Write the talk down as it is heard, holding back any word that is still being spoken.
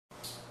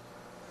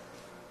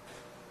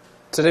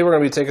Today we're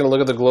going to be taking a look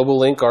at the Global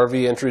Link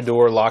RV entry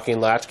door locking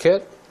latch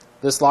kit.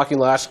 This locking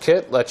latch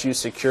kit lets you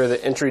secure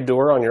the entry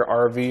door on your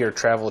RV or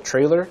travel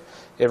trailer.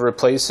 It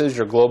replaces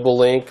your Global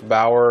Link,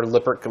 Bauer,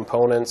 Lippert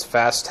Components,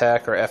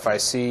 Tack, or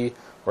FIC,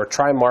 or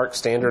Trimark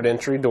standard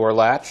entry door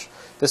latch.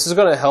 This is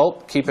going to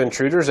help keep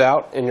intruders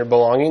out and your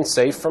belongings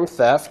safe from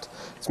theft.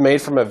 It's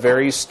made from a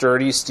very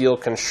sturdy steel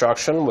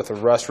construction with a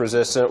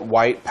rust-resistant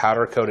white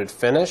powder-coated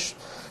finish.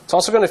 It's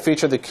also going to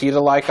feature the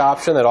key-to-like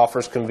option that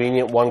offers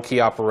convenient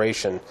one-key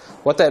operation.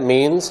 What that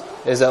means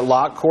is that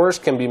lock cores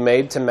can be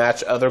made to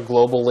match other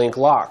Global Link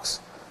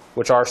locks,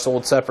 which are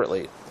sold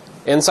separately.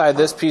 Inside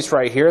this piece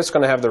right here, it's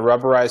going to have the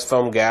rubberized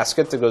foam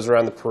gasket that goes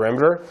around the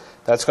perimeter.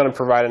 That's going to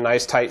provide a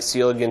nice tight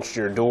seal against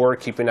your door,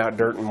 keeping out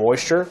dirt and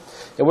moisture.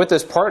 And with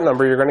this part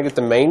number, you're going to get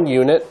the main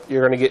unit,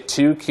 you're going to get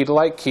 2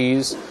 key-to-like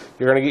keys,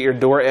 you're going to get your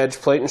door edge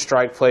plate and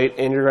strike plate,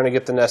 and you're going to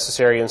get the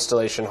necessary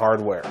installation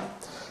hardware.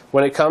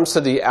 When it comes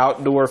to the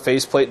outdoor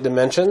faceplate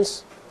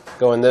dimensions,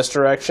 go in this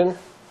direction.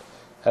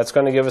 That's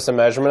going to give us a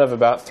measurement of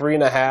about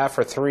 3.5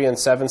 or 3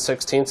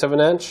 7/16 of an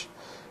inch.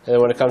 And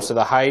then when it comes to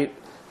the height,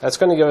 that's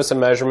going to give us a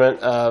measurement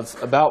of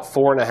about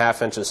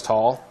 4.5 inches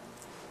tall.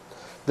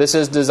 This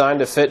is designed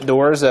to fit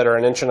doors that are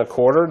 1.25 to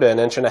 1.5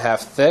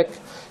 inches thick,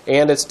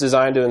 and it's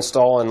designed to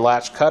install in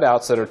latch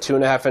cutouts that are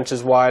 2.5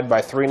 inches wide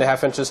by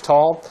 3.5 inches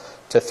tall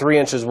to 3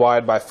 inches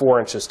wide by 4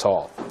 inches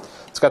tall.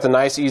 It's got the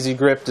nice easy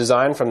grip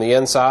design from the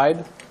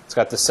inside. It's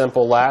got the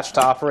simple latch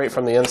to operate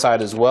from the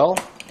inside as well.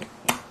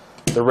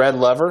 The red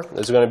lever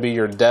is going to be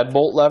your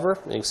deadbolt lever.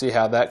 You can see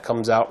how that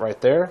comes out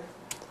right there.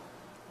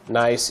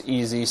 Nice,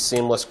 easy,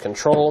 seamless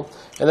control.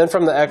 And then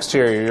from the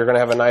exterior, you're going to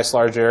have a nice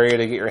large area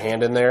to get your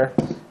hand in there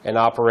and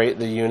operate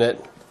the unit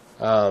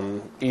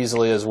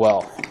easily as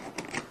well.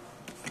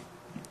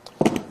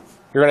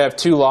 You're going to have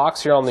 2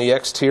 locks here on the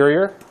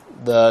exterior.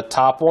 The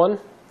top one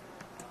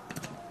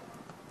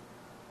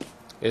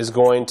is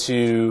going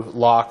to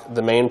lock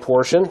the main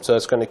portion, so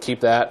it's going to keep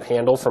that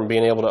handle from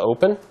being able to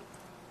open.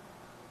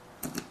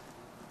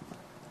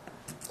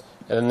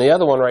 And then the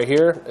other one right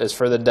here is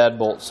for the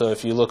deadbolt. So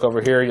if you look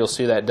over here, you'll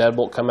see that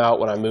deadbolt come out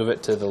when I move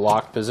it to the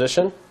locked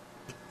position.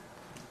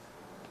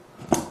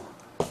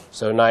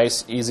 So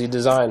nice, easy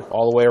design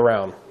all the way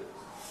around.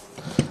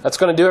 That's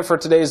going to do it for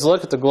today's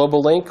look at the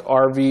Global Link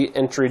RV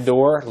entry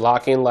door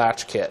locking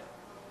latch kit.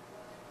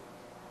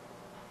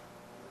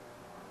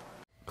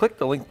 Click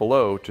the link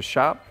below to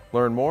shop,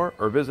 learn more,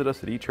 or visit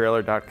us at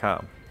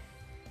etrailer.com.